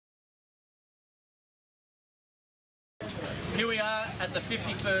Here we are at the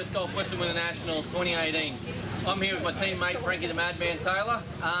 51st Golf Western Winternationals 2018. I'm here with my teammate Frankie the Madman Taylor.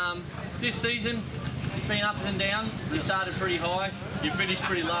 This season, it's been up and down. You started pretty high, you finished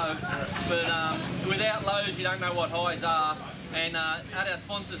pretty low, but without lows you don't know what highs are. And at our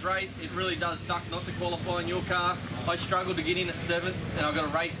sponsors race, it really does suck not to qualify in your car. I struggled to get in at 7th, and I've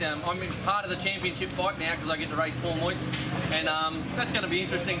got to race. I'm in part of the championship fight now because I get to race Paul Moyts, and that's going to be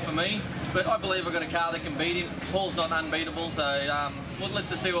interesting for me. But I believe I've got a car that can beat him. Paul's not unbeatable, so well, let's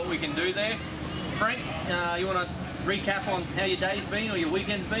just see what we can do there. Frank, you want to recap on how your day's been or your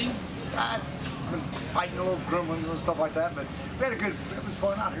weekend's been? I've been fighting a little gremlins and stuff like that, but we had it was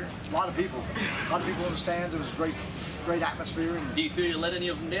fun out here. A lot of people in the stands. It was great atmosphere. And do you feel you let any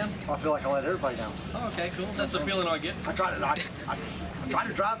of them down? I feel like I let everybody down. Oh, okay, cool. That's the feeling I get. I tried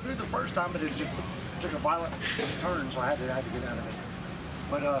to drive through the first time, but it just took a violent turn, so I had to get out of it.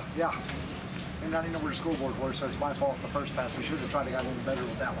 But yeah, and I didn't know where the scoreboard was, so it's my fault the first pass. We should have tried to get a little better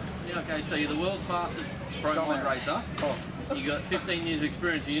with that one. Yeah, okay, so you're the world's fastest pro mod racer. Oh. You got 15 years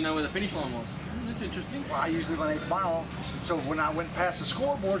experience, and you know where the finish line was. That's interesting. Well, I usually run 8th mile, so when I went past the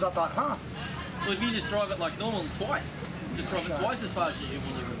scoreboards, I thought, huh. Well, if you just drive it like normal twice, just drive it twice as fast as you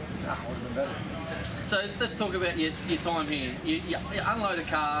would have. Yeah, would have been better. So let's talk about your time here. You unload a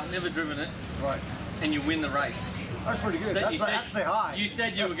car, never driven it, right, and you win the race. That's pretty good. That's the high. You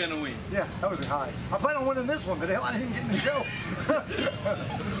said you were going to win. Yeah, that was the high. I plan on winning this one, but hell, I didn't get in the show.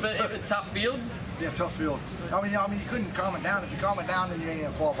 But a tough field? Yeah, tough field. I mean, you couldn't calm it down. If you calm it down, then you ain't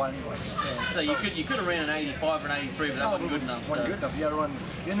gonna qualify anyways. Yeah, so you could have ran an 85 or an 83, but that wasn't good enough. Wasn't good enough. You got to run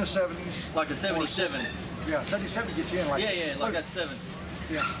in the 70s. Like a 77. Yeah, 77 gets you in. Like yeah, like that's 7.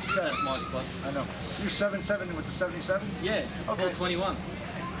 Yeah, 7. That's my spot. I know. You're 7-7 with the 77. Yeah. Okay. 21.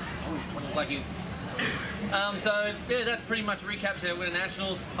 Oh, 21. Lucky. So yeah, that pretty much recaps our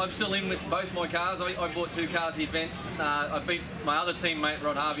Winternationals. I'm still in with both my cars. I bought 2 cars the event. I beat my other teammate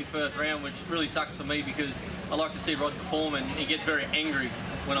Rod Harvey first round, which really sucks for me because I like to see Rod perform and he gets very angry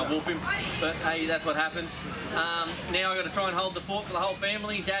when I whoop him. But hey, that's what happens. Now I've got to try and hold the fort for the whole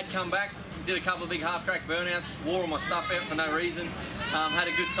family. Dad come back, did a couple of big half-track burnouts, wore all my stuff out for no reason. Had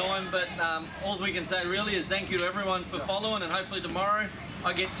a good time, but all we can say really is thank you to everyone for following, and hopefully tomorrow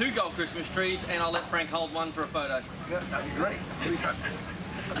I get 2 gold Christmas trees and I'll let Frank hold one for a photo. Yeah, that'd be great. At least I'd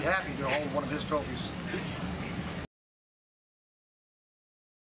be happy to hold one of his trophies.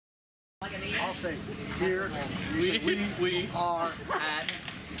 I'll say here, we are at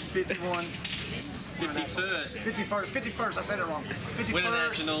 51. 51st. 51st, I said it wrong. 51st.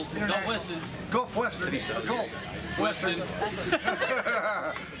 Winternationals. Golf Western. Golf Western. Golf Western.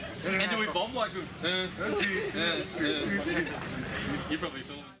 And do we bob like we... You probably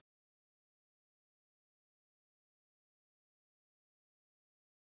filmed